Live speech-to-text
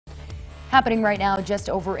Happening right now, just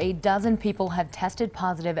over a dozen people have tested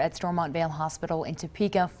positive at Stormont Vail Hospital in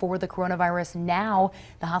Topeka for the coronavirus. Now,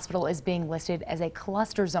 the hospital is being listed as a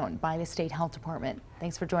cluster zone by the state health department.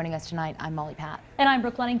 Thanks for joining us tonight. I'm Molly Pat. And I'm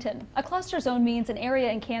Brooke Lunnington. A cluster zone means an area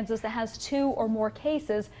in Kansas that has 2 or more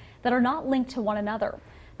cases that are not linked to one another.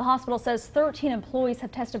 The hospital says 13 employees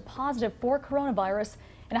have tested positive for coronavirus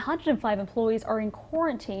and 105 employees are in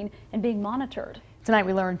quarantine and being monitored. Tonight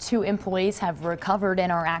we learned 2 employees have recovered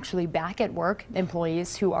and are actually back at work.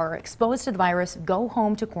 Employees who are exposed to the virus go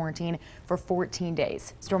home to quarantine for 14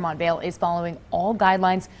 days. Stormont Vail is following all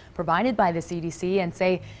guidelines provided by the CDC and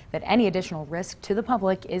say that any additional risk to the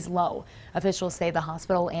public is low. Officials say the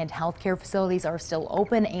hospital and healthcare facilities are still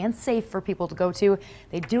open and safe for people to go to.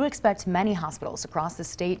 They do expect many hospitals across the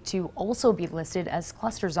state to also be listed as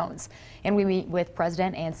cluster zones. And we meet with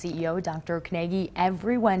President and CEO Dr. Knagi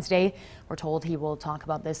every Wednesday. We're told he will talk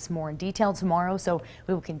about this more in detail tomorrow, so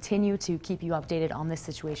we will continue to keep you updated on this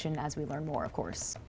situation as we learn more, of course.